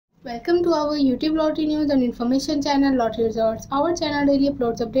Welcome to our YouTube lottery news and information channel Lottery Results. Our channel daily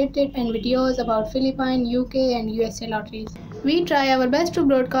uploads updated and videos about Philippine, UK and USA lotteries. We try our best to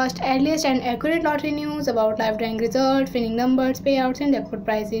broadcast earliest and accurate lottery news about live drawing results, winning numbers, payouts and jackpot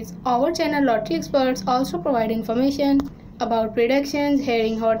prizes. Our channel lottery experts also provide information about predictions,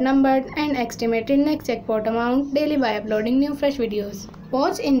 hearing hot numbers and estimated next jackpot amount daily by uploading new fresh videos.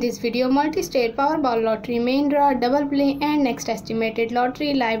 Watch in this video multi-state Powerball Lottery main draw, double play and next estimated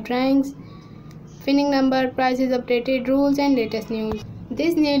lottery live drawings, winning number, prizes, updated rules and latest news.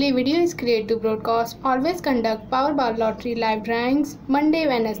 This newly video is created to broadcast. Always conduct Powerball Lottery live drawings Monday,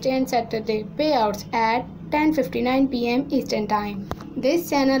 Wednesday and Saturday. Payouts at 10:59 p.m. Eastern Time. This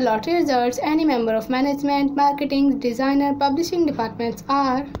channel Lottery Results, any member of management, marketing, designer, publishing departments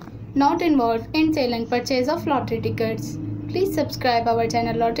are not involved in sale and purchase of lottery tickets. Please subscribe our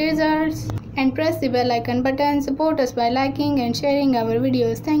channel Lottery Results and press the bell icon button. Support us by liking and sharing our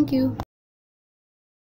videos. Thank you.